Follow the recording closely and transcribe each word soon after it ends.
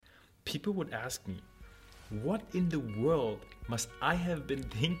People would ask me, what in the world must I have been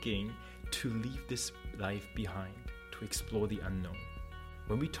thinking to leave this life behind, to explore the unknown?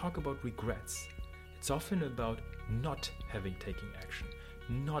 When we talk about regrets, it's often about not having taken action,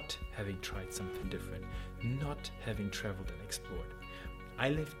 not having tried something different, not having traveled and explored. I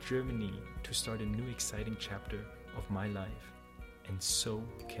left Germany to start a new exciting chapter of my life, and so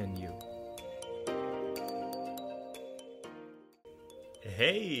can you.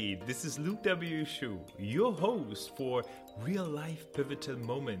 Hey, this is Luke W. Shu, your host for Real Life Pivotal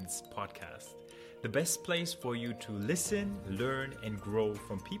Moments podcast. The best place for you to listen, learn, and grow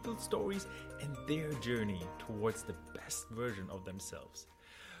from people's stories and their journey towards the best version of themselves.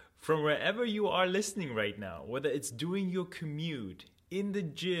 From wherever you are listening right now, whether it's doing your commute, in the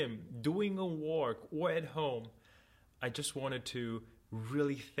gym, doing a walk, or at home, I just wanted to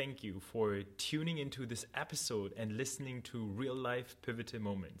really thank you for tuning into this episode and listening to Real Life Pivotal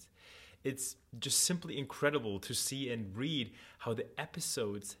Moments. It's just simply incredible to see and read how the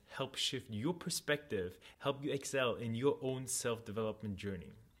episodes help shift your perspective, help you excel in your own self-development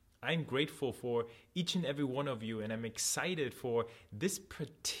journey. I'm grateful for each and every one of you, and I'm excited for this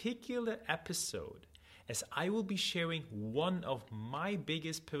particular episode as I will be sharing one of my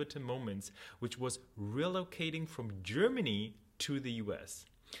biggest pivotal moments, which was relocating from Germany to the US.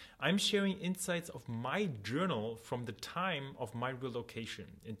 I'm sharing insights of my journal from the time of my relocation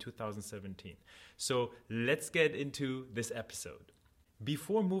in 2017. So let's get into this episode.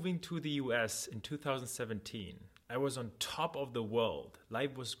 Before moving to the US in 2017, I was on top of the world.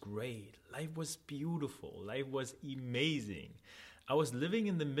 Life was great. Life was beautiful. Life was amazing. I was living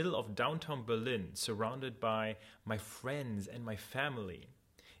in the middle of downtown Berlin, surrounded by my friends and my family.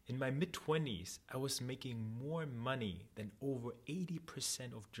 In my mid-20s, I was making more money than over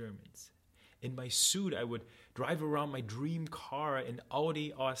 80% of Germans. In my suit, I would drive around my dream car, an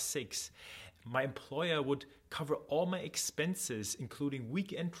Audi R6. My employer would cover all my expenses, including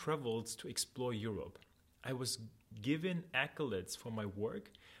weekend travels to explore Europe. I was given accolades for my work,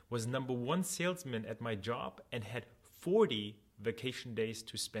 was #1 salesman at my job, and had 40 vacation days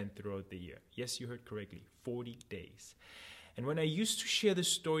to spend throughout the year. Yes, you heard correctly, 40 days. And when I used to share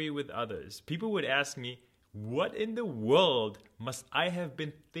this story with others, people would ask me, what in the world must I have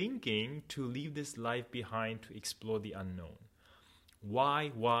been thinking to leave this life behind to explore the unknown?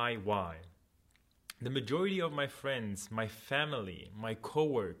 Why? The majority of my friends, my family, my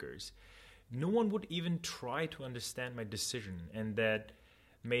coworkers, no one would even try to understand my decision, and that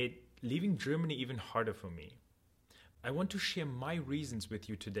made leaving Germany even harder for me. I want to share my reasons with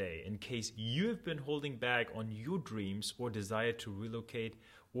you today in case you have been holding back on your dreams or desire to relocate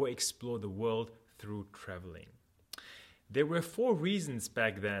or explore the world through traveling. There were 4 reasons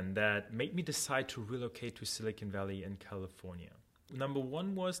back then that made me decide to relocate to Silicon Valley in California.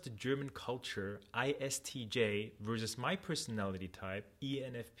 #1 was the German culture, ISTJ, versus my personality type,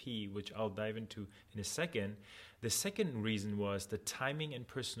 ENFP, which I'll dive into in a second. The second reason was the timing and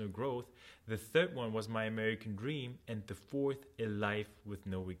personal growth. The third one was my American dream. And the fourth, a life with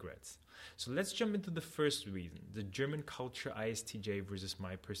no regrets. So let's jump into the first reason, the German culture, ISTJ, versus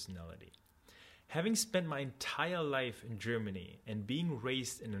my personality. Having spent my entire life in Germany and being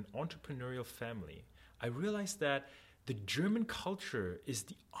raised in an entrepreneurial family, I realized that the German culture is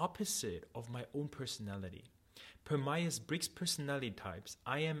the opposite of my own personality. Per Myers-Briggs personality types,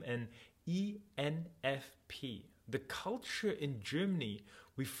 I am an ENFP. The culture in Germany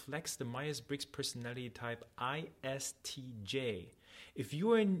reflects the Myers-Briggs personality type ISTJ. If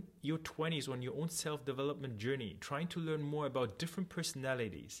you are in your 20s on your own self-development journey, trying to learn more about different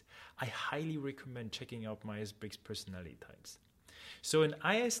personalities, I highly recommend checking out Myers-Briggs personality types. So an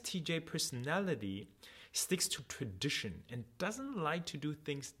ISTJ personality sticks to tradition and doesn't like to do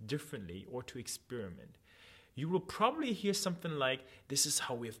things differently or to experiment. You will probably hear something like, this is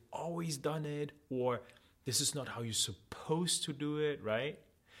how we've always done it, or this is not how you're supposed to do it, right?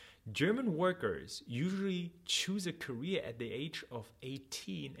 German workers usually choose a career at the age of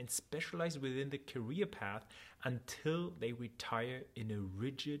 18 and specialize within the career path until they retire in a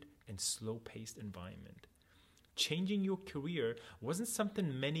rigid and slow-paced environment. Changing your career wasn't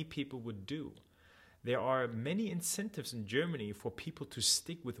something many people would do. There are many incentives in Germany for people to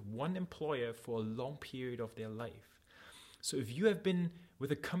stick with one employer for a long period of their life. So if you have been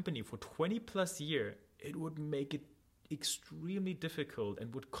with a company for 20 plus years, it would make it extremely difficult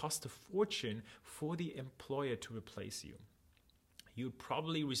and would cost a fortune for the employer to replace you. You would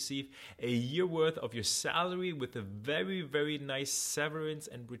probably receive a year worth of your salary with a very, very nice severance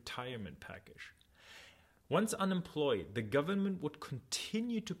and retirement package. Once unemployed, the government would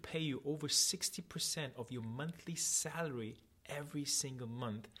continue to pay you over 60% of your monthly salary every single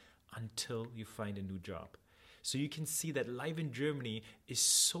month until you find a new job. So you can see that life in Germany is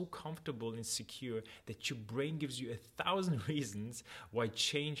so comfortable and secure that your brain gives you 1,000 reasons why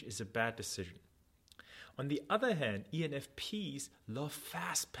change is a bad decision. On the other hand, ENFPs love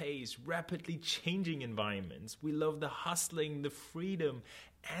fast-paced, rapidly changing environments. We love the hustling, the freedom,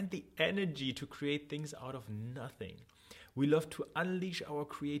 and the energy to create things out of nothing. We love to unleash our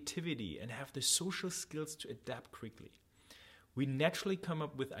creativity and have the social skills to adapt quickly. We naturally come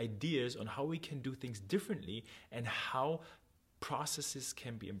up with ideas on how we can do things differently and how processes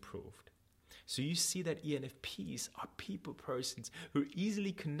can be improved. So you see that ENFPs are people persons who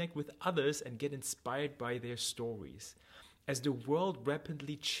easily connect with others and get inspired by their stories. As the world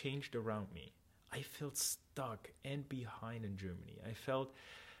rapidly changed around me, I felt stuck and behind in Germany. I felt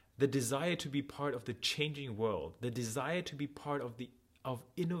the desire to be part of the changing world, the desire to be part of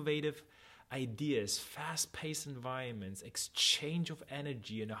innovative ideas, fast-paced environments, exchange of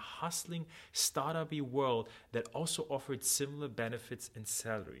energy in a hustling, startup-y world that also offered similar benefits and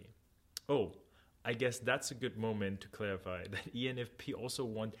salary. Oh, I guess that's a good moment to clarify that ENFP also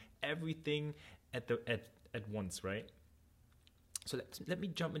want everything at once, right? So let me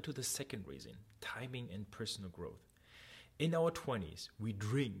jump into the second reason, timing and personal growth. In our 20s, we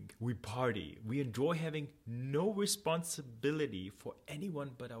drink, we party, we enjoy having no responsibility for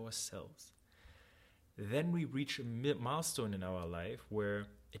anyone but ourselves. Then we reach a milestone in our life where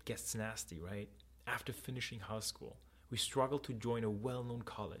it gets nasty, right? After finishing high school, we struggle to join a well-known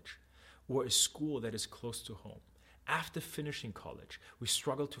college or a school that is close to home. After finishing college, we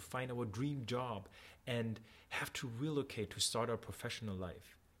struggle to find our dream job and have to relocate to start our professional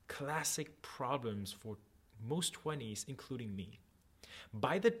life. Classic problems for most 20s, including me.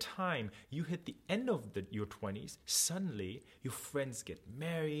 By the time you hit the end of your 20s, suddenly your friends get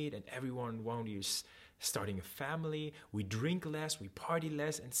married and everyone around you is starting a family. We drink less, we party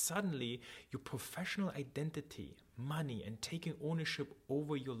less, and suddenly your professional identity, money, and taking ownership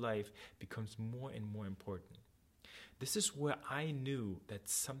over your life becomes more and more important. This is where I knew that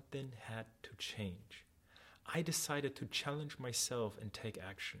something had to change. I decided to challenge myself and take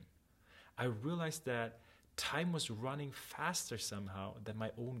action. I realized that time was running faster somehow than my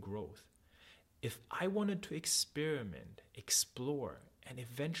own growth. If I wanted to experiment, explore, and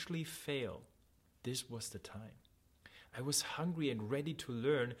eventually fail, this was the time. I was hungry and ready to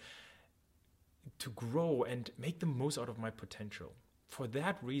learn, to grow, and make the most out of my potential. For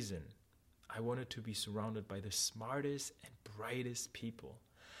that reason, I wanted to be surrounded by the smartest and brightest people.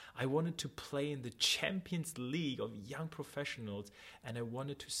 I wanted to play in the Champions League of young professionals, and I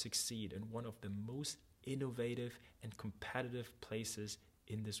wanted to succeed in one of the most innovative and competitive places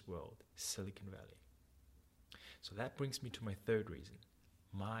in this world, Silicon Valley. So that brings me to my third reason,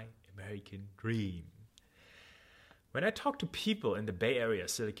 my American dream. When I talk to people in the Bay Area,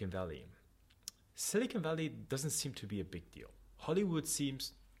 Silicon Valley doesn't seem to be a big deal. Hollywood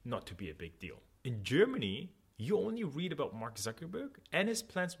seems not to be a big deal. In Germany, you only read about Mark Zuckerberg and his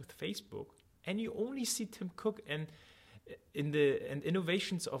plans with Facebook, and you only see Tim Cook and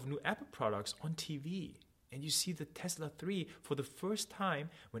innovations of new Apple products on TV. And you see the Tesla 3 for the first time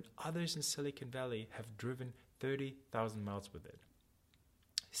when others in Silicon Valley have driven 30,000 miles with it.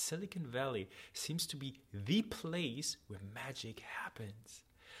 Silicon Valley seems to be the place where magic happens,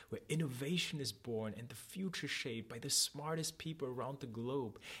 where innovation is born and the future shaped by the smartest people around the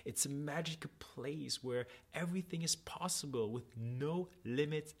globe. It's a magical place where everything is possible with no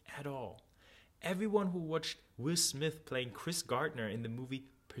limits at all. Everyone who watched Will Smith playing Chris Gardner in the movie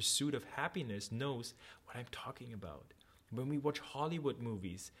Pursuit of Happiness knows what I'm talking about. When we watch Hollywood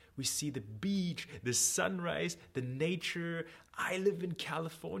movies, we see the beach, the sunrise, the nature. I live in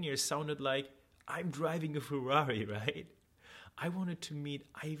California sounded like I'm driving a Ferrari, right? I wanted to meet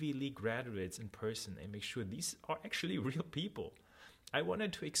Ivy League graduates in person and make sure these are actually real people. I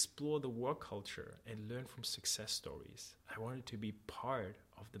wanted to explore the work culture and learn from success stories. I wanted to be part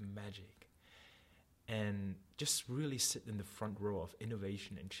of the magic and just really sit in the front row of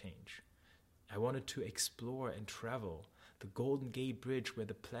innovation and change. I wanted to explore and travel the Golden Gate Bridge where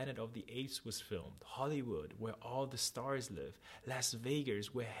the Planet of the Apes was filmed, Hollywood where all the stars live, Las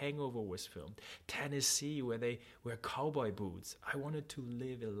Vegas where Hangover was filmed, Tennessee where they wear cowboy boots. I wanted to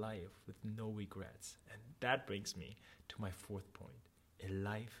live a life with no regrets. And that brings me to my fourth point, a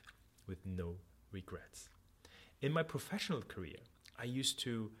life with no regrets. In my professional career, I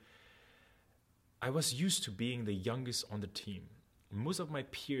was used to being the youngest on the team. Most of my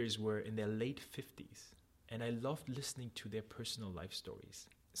peers were in their late 50s, and I loved listening to their personal life stories.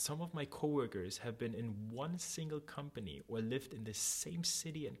 Some of my coworkers have been in one single company or lived in the same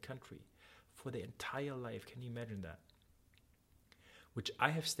city and country for their entire life. Can you imagine that? which I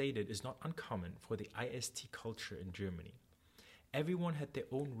have stated is not uncommon for the IST culture in Germany. Everyone had their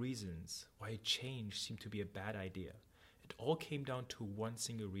own reasons why a change seemed to be a bad idea. It all came down to one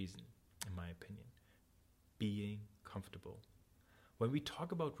single reason, in my opinion: being comfortable. When we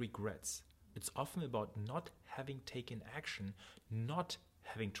talk about regrets, it's often about not having taken action, not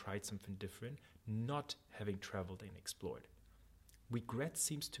having tried something different, not having traveled and explored. Regret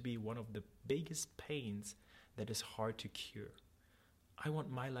seems to be one of the biggest pains that is hard to cure. I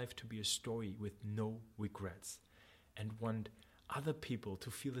want my life to be a story with no regrets and want other people to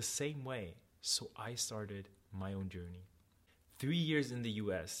feel the same way, so I started my own journey. 3 years in the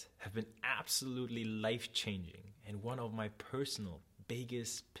US have been absolutely life-changing and one of my personal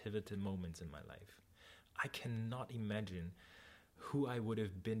biggest pivotal moments in my life. I cannot imagine who I would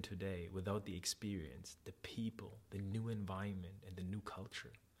have been today without the experience, the people, the new environment, and the new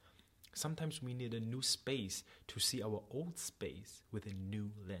culture. Sometimes we need a new space to see our old space with a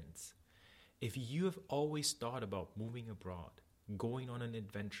new lens. If you have always thought about moving abroad, going on an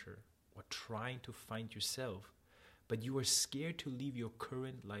adventure, or trying to find yourself, but you are scared to leave your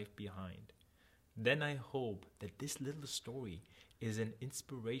current life behind, then I hope that this little story is an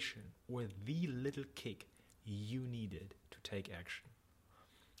inspiration or the little kick you needed to take action.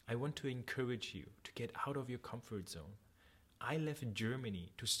 I want to encourage you to get out of your comfort zone. I left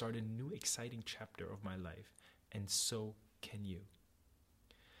Germany to start a new exciting chapter of my life, and so can you.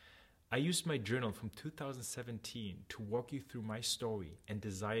 I used my journal from 2017 to walk you through my story and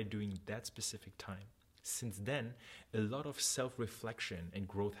desire during that specific time. Since then, a lot of self-reflection and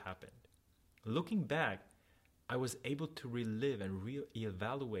growth happened. Looking back, I was able to relive and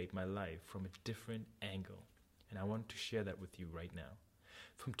re-evaluate my life from a different angle, and I want to share that with you right now.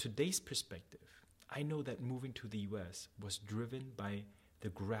 From today's perspective, I know that moving to the US was driven by the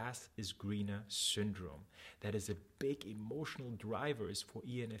grass is greener syndrome. That is a big emotional drivers for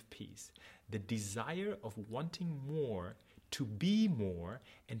ENFPs. The desire of wanting more, to be more,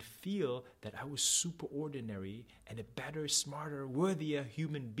 and feel that I was super ordinary and a better, smarter, worthier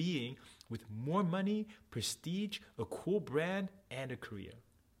human being with more money, prestige, a cool brand, and a career.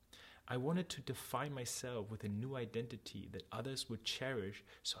 I wanted to define myself with a new identity that others would cherish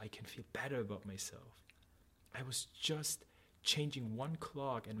so I can feel better about myself. I was just changing one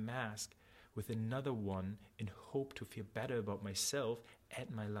clock and mask with another one in hope to feel better about myself and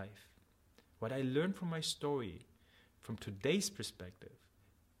my life. What I learned from my story, from today's perspective,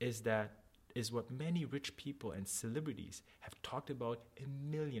 is what many rich people and celebrities have talked about a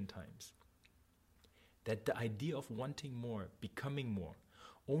million times. That the idea of wanting more, becoming more,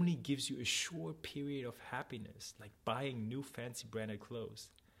 only gives you a short period of happiness, like buying new fancy branded clothes.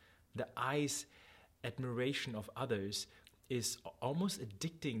 The admiration of others is almost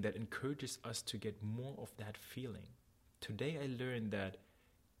addicting, that encourages us to get more of that feeling. Today I learned that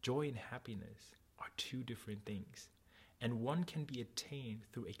joy and happiness are two different things, and one can be attained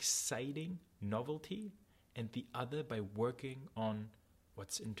through exciting novelty and the other by working on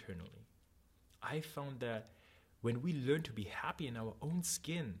what's internally. I found that when we learn to be happy in our own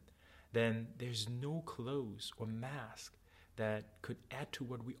skin, then there's no clothes or mask that could add to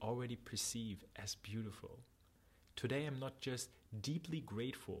what we already perceive as beautiful. Today I'm not just deeply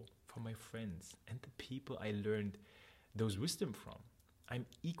grateful for my friends and the people I learned those wisdom from. I'm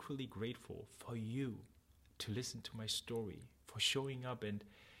equally grateful for you to listen to my story, for showing up, and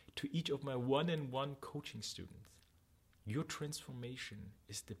to each of my one-on-one coaching students. Your transformation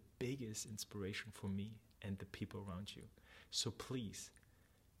is the biggest inspiration for me and the people around you. So please,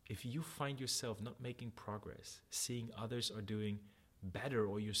 if you find yourself not making progress, seeing others are doing better,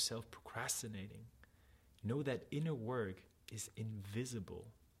 or yourself procrastinating, know that inner work is invisible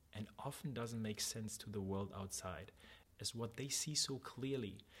and often doesn't make sense to the world outside, as what they see so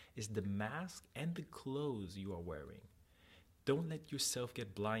clearly is the mask and the clothes you are wearing. Don't let yourself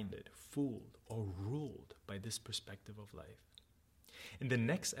get blinded, fooled, or ruled by this perspective of life. In the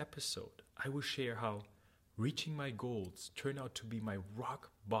next episode, I will share how reaching my goals turned out to be my rock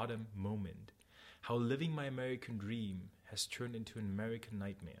bottom moment, how living my American dream has turned into an American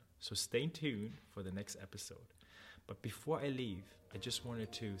nightmare. So stay tuned for the next episode. But before I leave, I just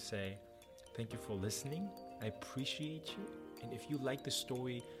wanted to say thank you for listening. I appreciate you. And if you like the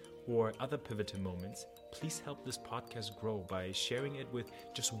story or other pivotal moments, please help this podcast grow by sharing it with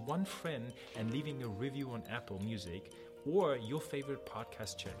just one friend and leaving a review on Apple Music or your favorite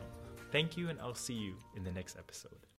podcast channel. Thank you, and I'll see you in the next episode.